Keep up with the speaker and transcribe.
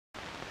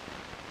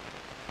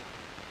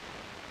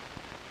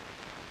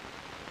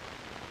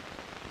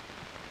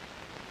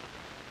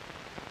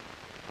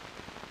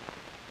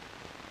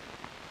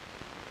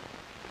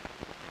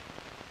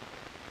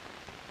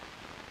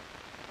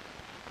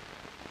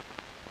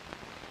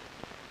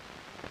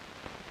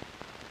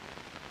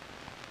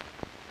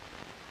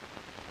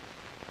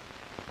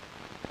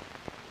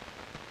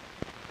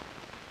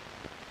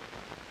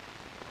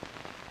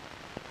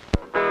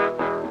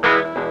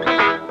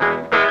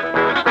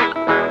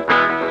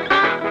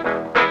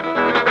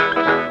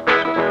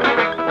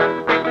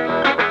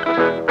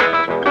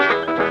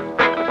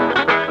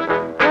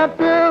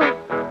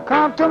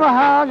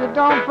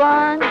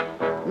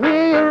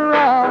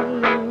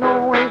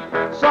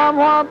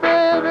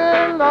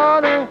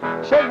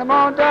Shake them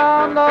on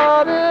down,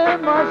 Lord,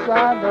 in my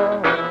side,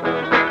 Lord.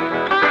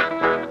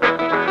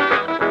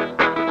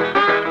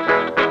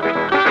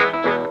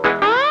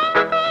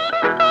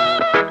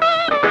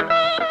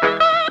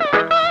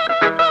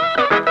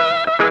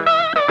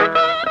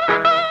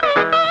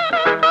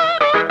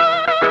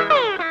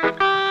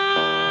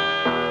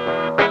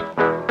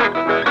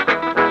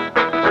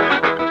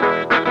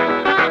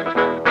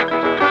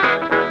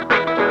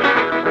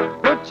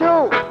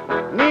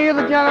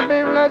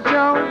 Let's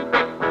go.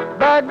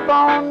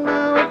 Backbone,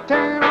 new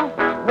tail,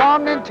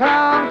 one in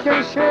town,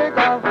 can't shake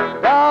off.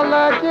 Y'all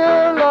like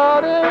you,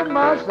 Lord, in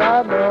my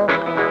side, Lord.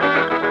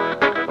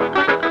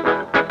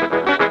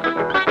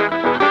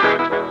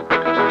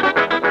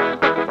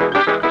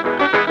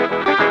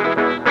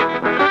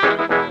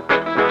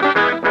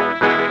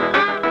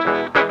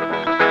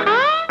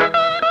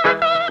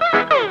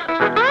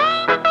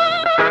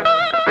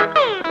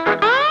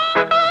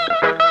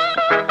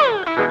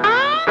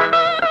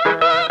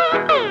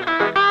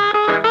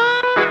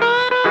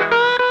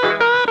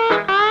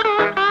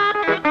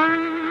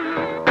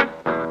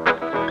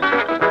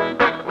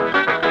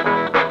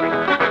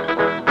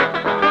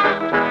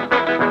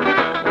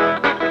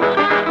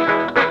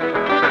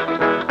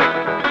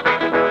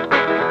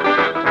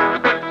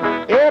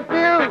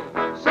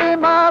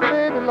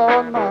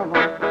 Lord,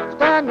 mama,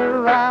 standing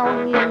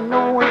around, you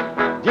know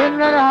it. Getting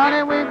ready,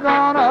 honey, we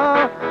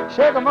gonna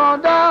shake 'em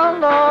on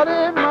down, Lord,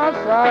 in my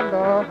side,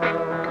 Lord.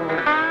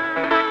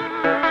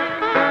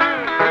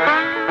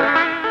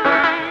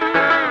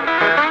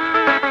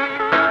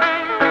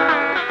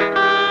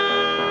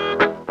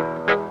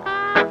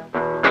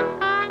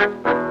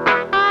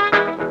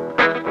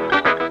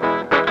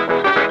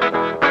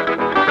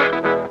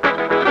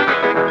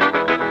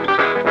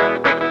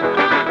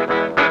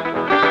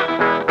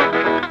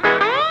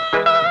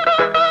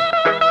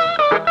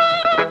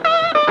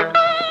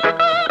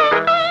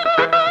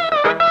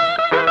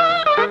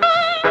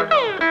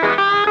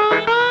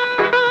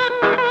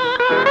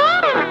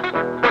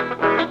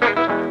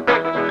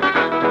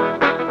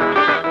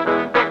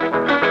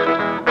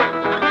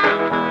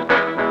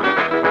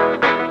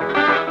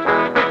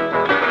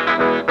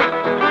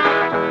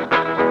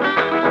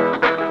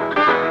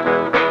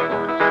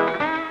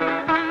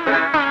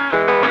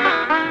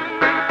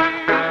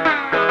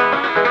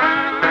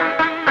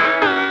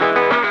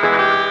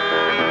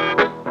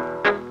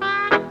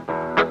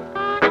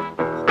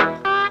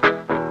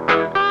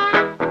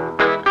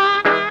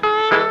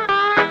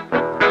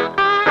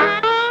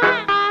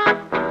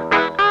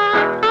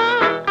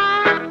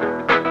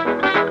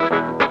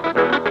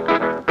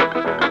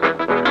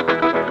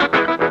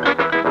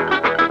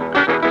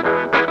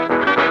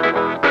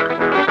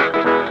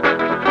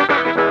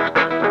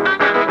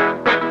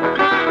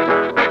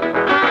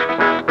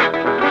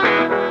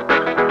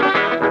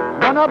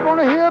 Up on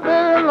the hill,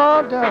 baby,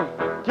 Lord, down.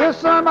 Get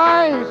some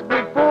ice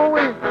before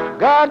we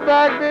got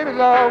back, baby,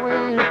 Lord.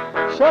 We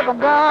shake 'em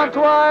down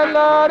twice,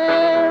 Lord,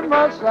 in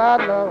my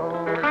side, Lord.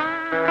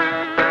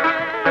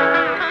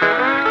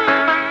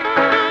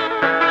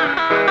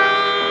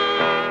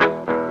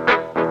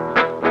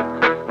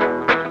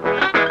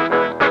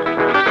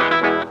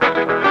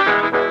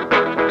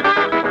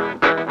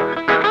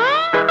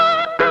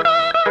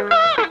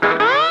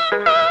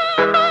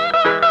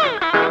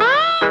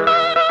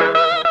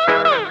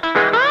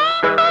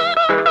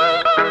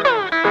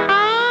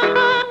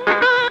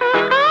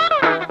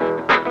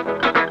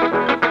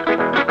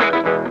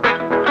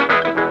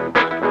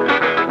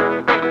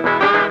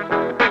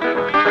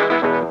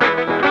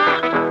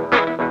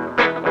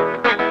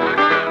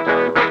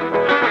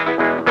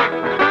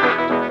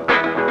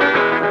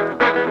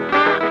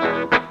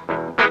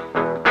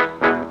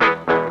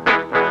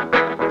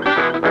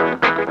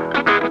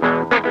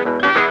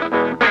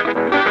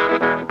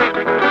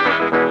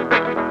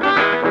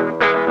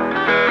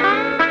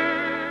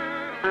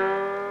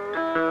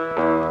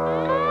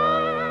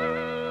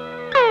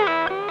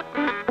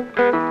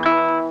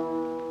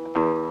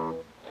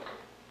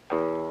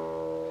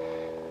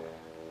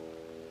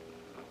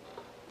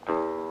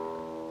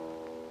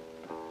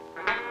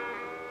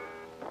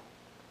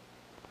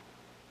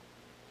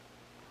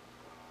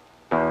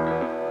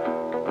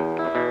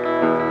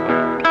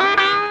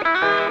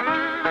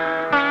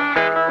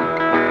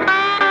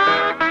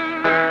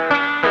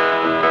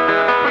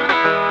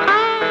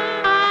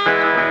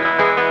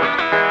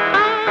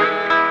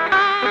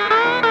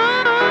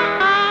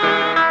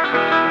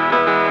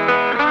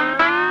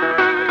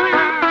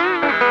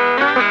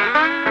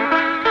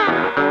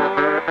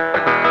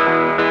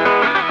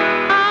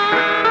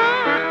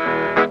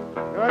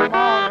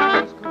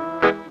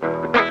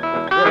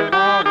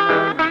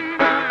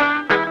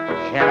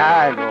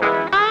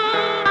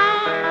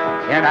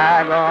 Can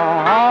I go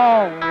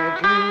home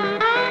with you?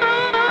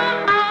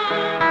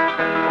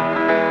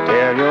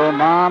 Tell your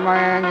mama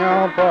and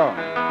your papa,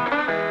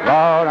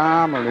 Lord,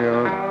 I'm a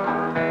little.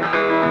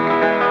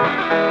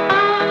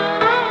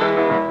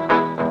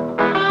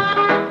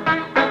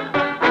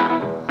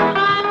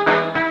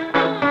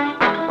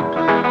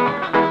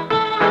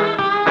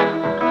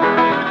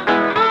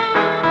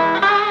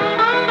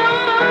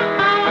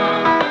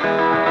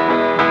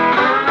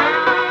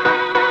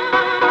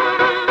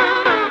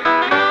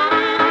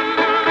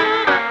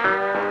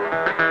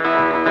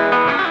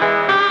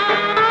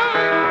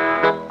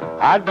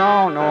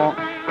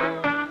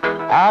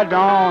 I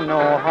don't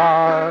know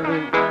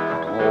hardly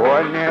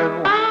what in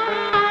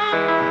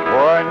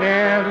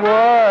this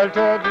world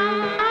to do.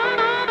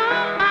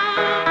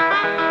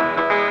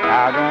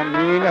 I don't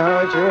mean to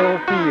hurt your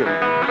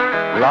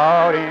feelings,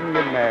 Lord, and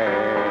get mad.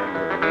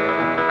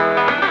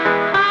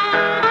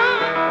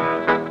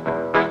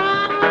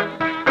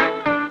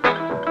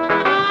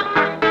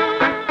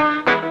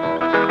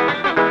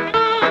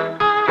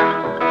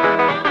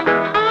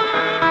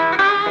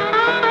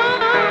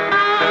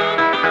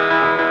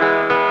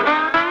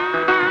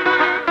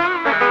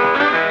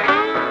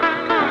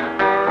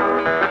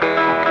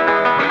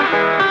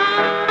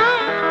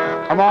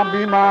 Come on,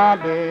 be my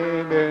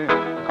baby.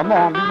 Come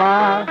on, be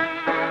mine.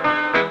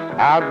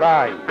 I'll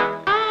buy you.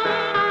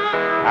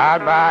 I'll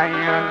buy you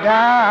a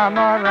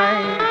diamond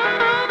ring.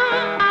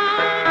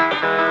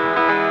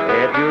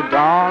 If you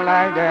don't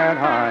like that,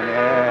 honey,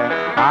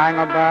 I ain't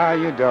gonna buy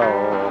you a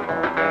dog.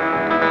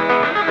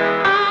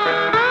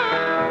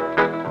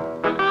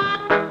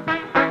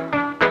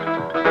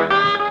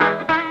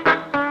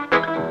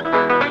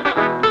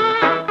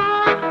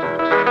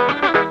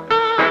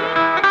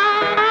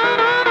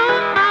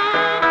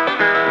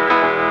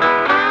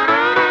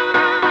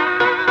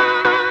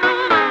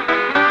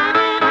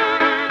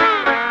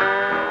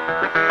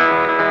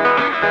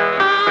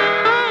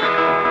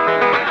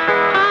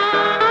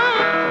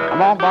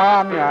 I'm gonna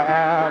buy me an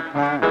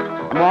airplane.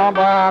 I'm gonna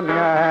buy me an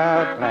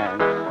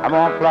airplane. I'm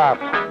gonna fly.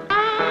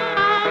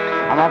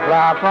 I'm gonna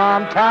fly from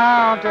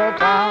town to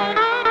town.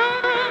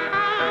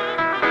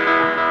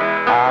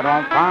 I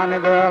don't find the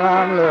girl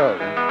I'm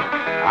loving.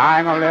 I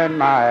ain't gonna let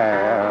my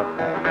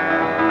airplane down.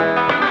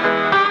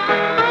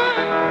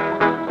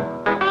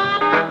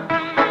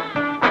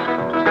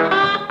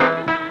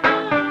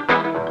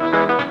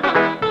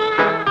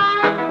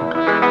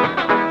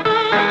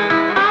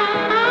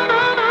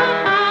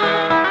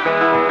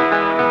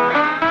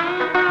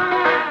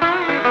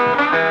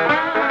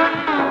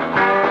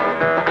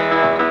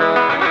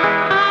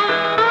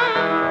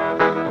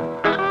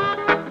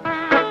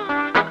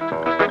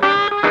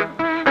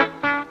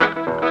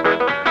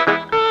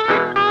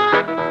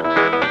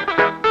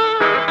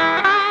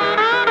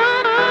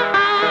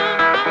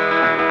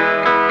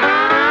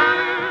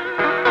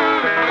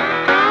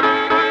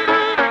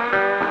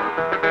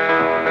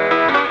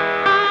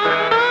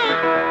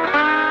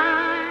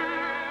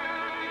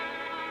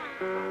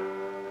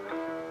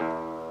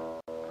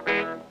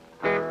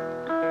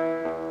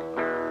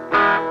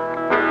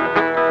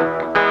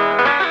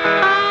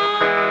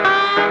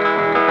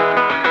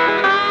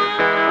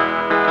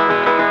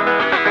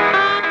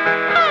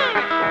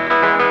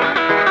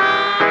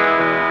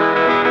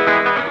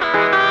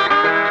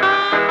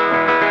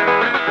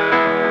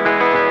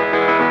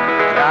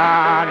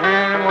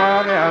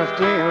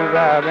 Still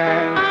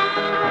driving.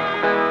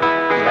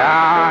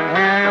 John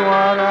Henry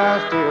was a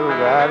still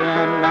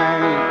driving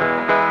man.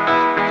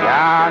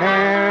 John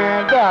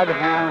Henry died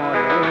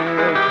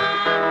hammering.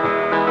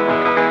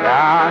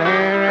 John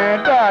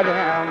Henry died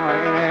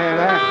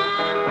hammering.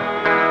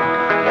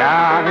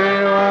 John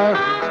Henry was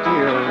a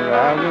still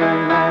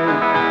driving man.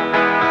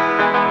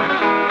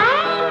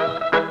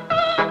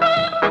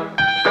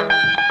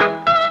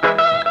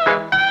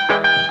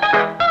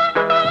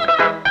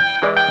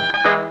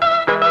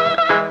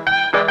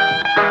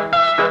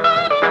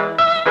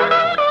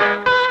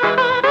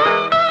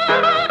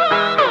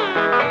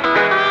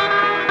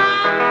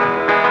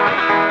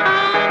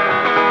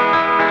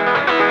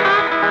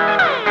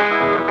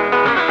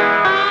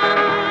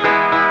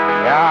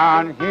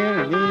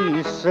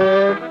 He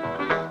said,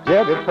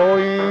 yeah, before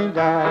he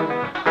died,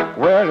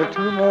 well, the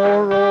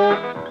tomorrow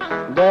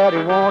that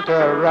he want to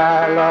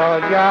ride,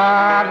 Lord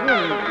John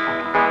Henry.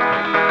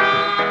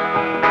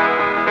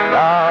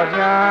 Lord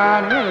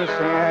John Henry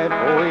said,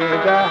 before he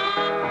died,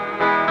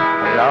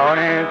 Lord,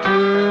 and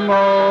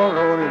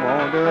tomorrow he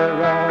want to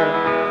ride.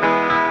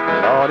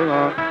 Lord, he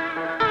want.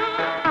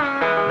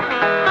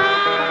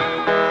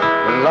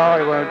 Lord,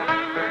 he want.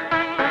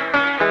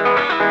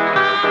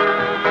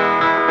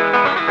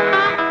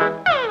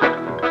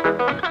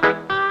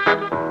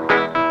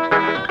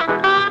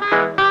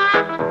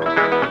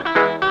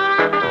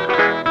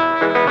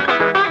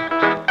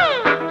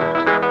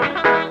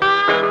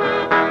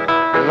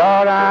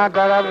 Lord, I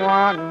got up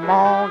one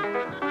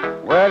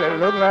morning, well, it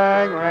looked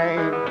like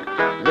rain.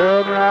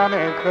 Look around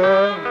and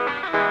could,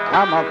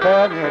 I'm a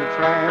passing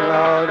train,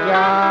 Lord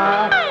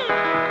John.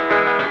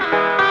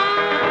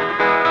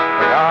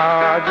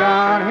 Lord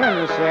John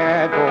Henry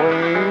said,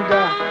 boy,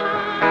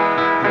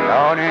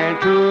 Lord, and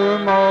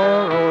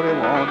tomorrow they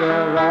want to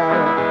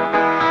ride.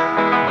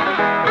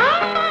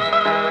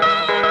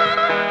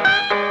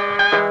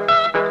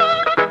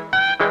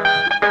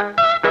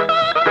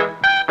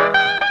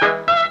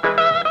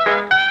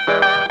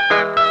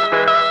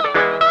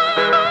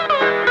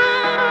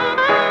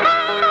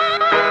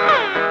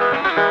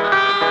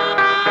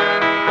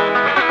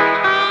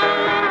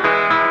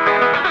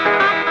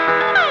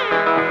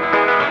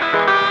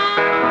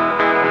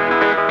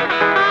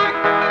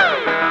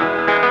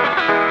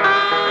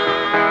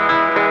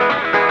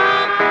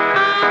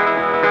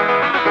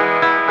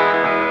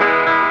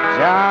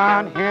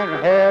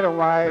 had a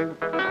wife,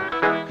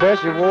 cause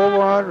she wore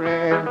one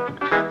red.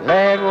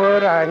 Last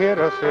word I heard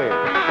her say,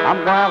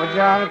 I'm going with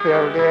Johnny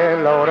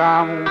Pilgrim. Lord,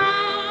 I'm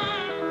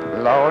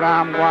going, Lord,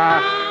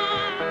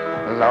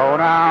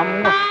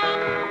 I'm,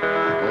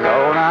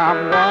 Lord,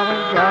 I'm going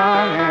with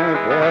Johnny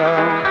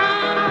Pilgrim.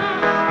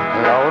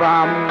 Lord,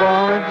 I'm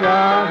going with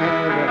Johnny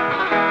Pilgrim.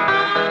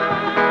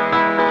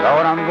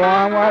 Lord, I'm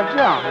going with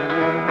Johnny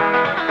Pilgrim.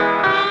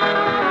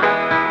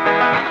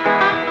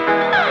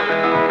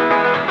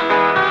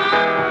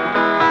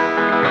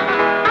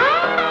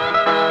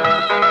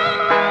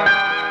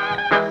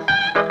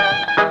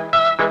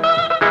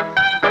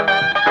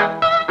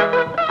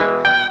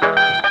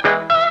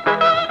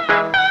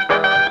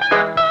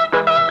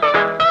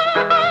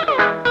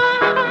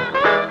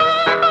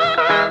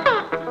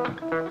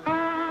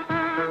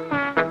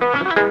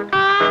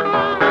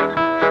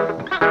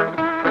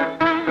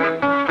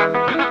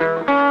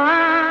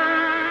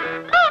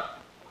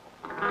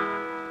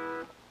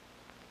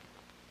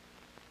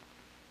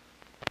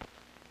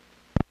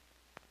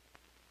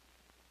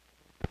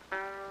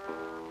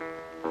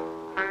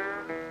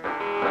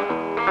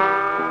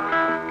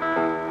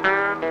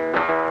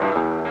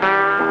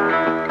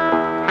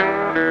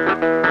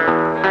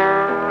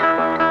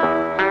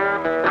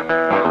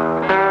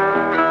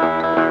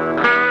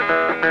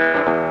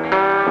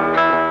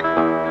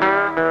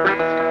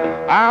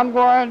 I'm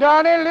going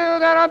down and lose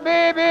that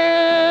baby.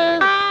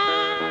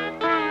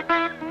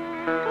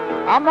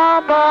 I'm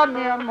all about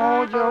me a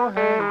Mojo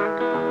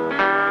head.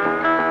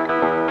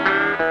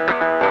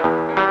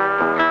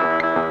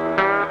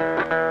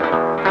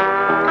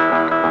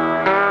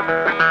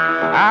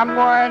 I'm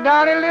going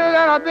down and lose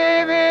that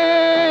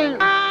baby.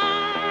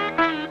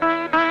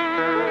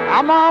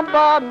 I'm all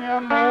about me a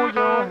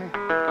Mojo head.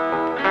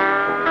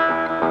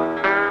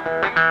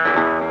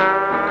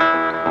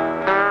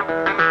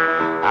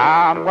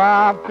 I'm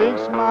gonna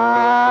fix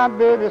my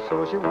baby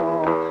so she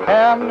won't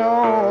have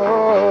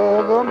no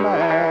other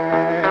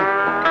man.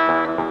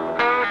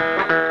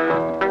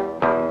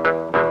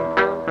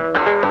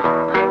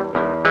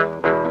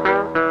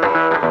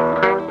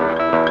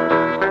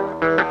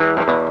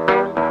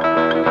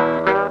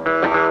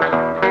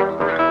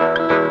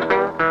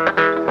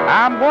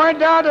 I'm going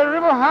down the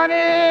river,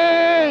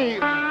 honey.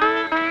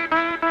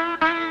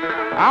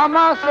 I'm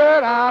gonna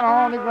sit down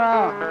on the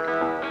ground.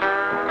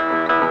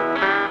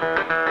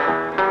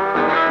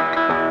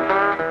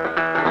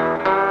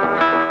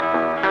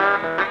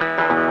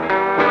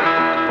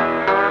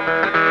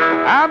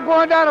 I'm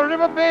going down the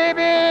river,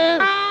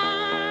 baby.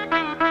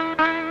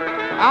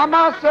 I'm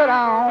gonna sit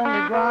down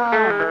on the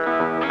ground.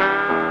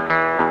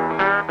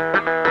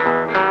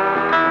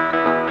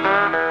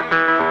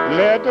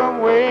 Let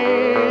them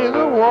waves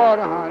of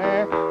water,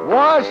 honey,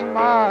 wash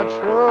my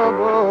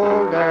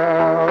trouble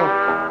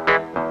down.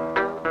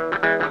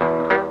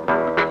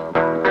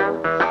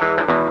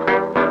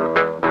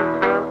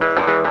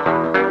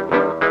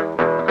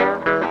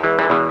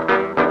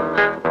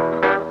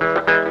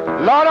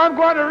 Lord, I'm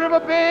going to the river,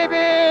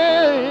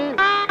 baby.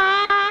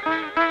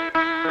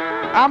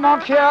 I'm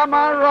gonna carry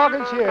my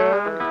rocking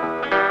chair.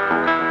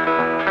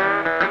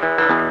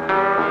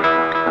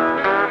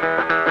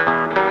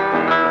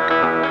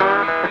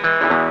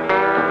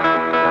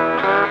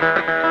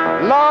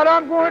 Lord,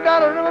 I'm going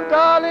down the river,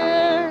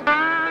 darling.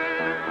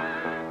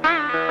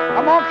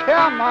 I'm gonna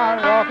carry my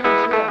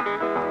rocking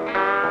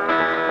chair.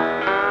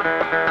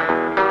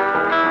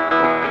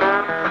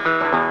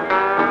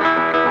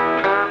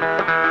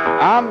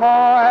 I'm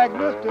gonna act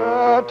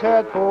Mr.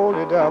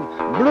 Tadpole dumb.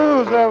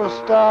 Blues ever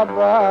stop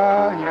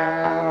by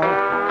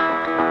now.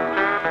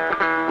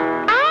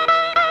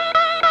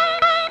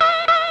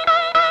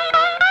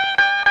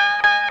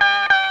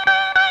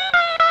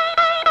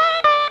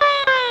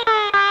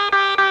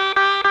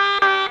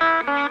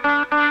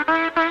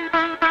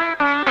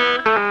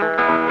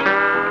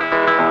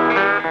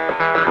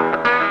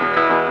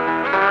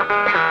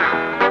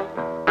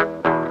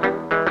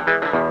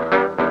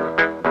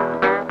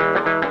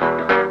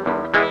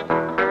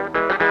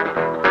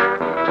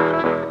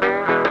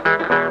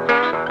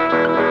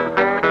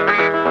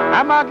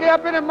 I get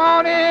up in the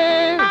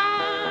morning,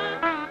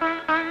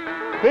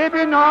 baby,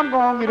 you know I'm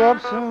gonna get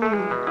up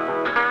soon.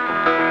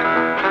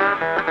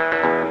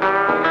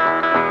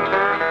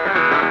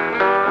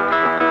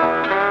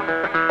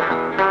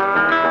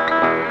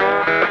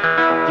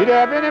 Get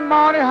up in the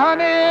morning,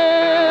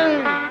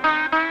 honey,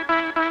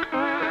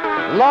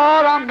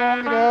 Lord, I'm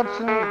gonna get up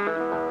soon.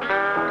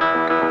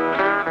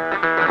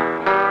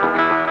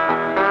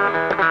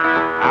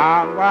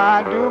 I'm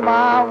gonna do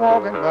my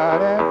walking by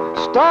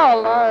that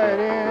starlight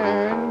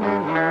in the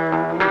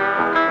moon.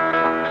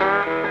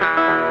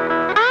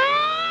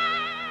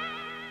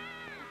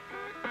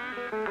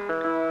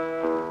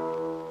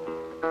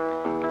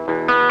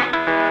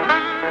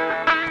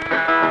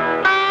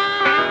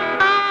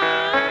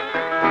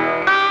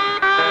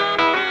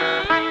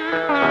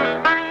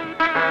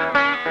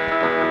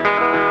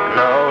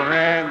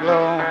 Glory,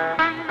 glory,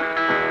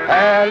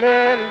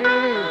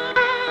 hallelujah,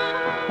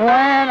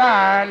 when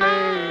I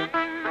lay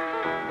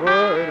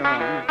good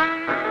on.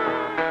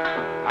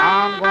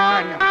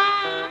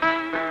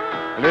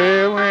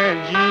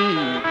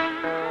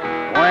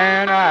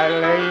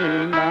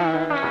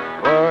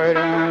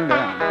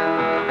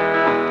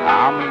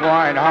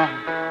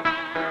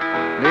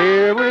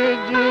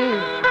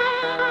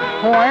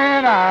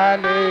 when I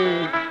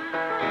lay.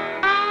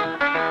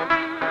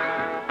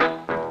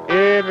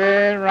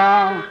 Every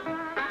round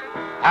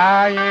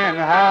high and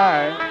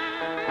high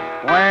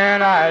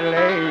when I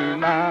lay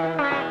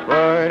my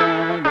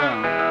burden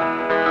down.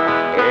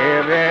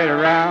 Every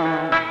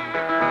round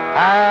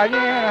high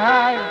and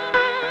high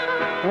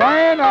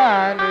when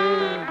I lay.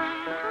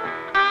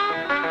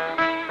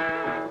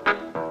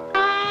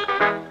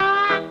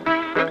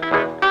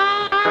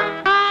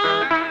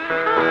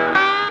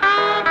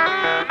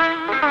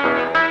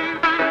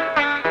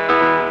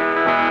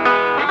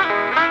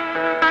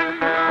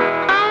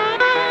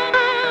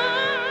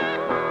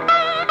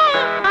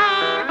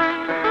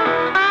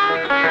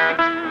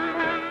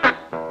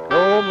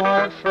 No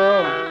more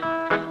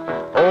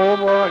trouble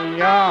over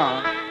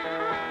yon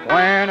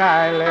when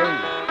I lay.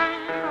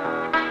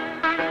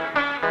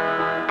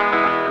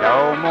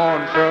 No more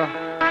trouble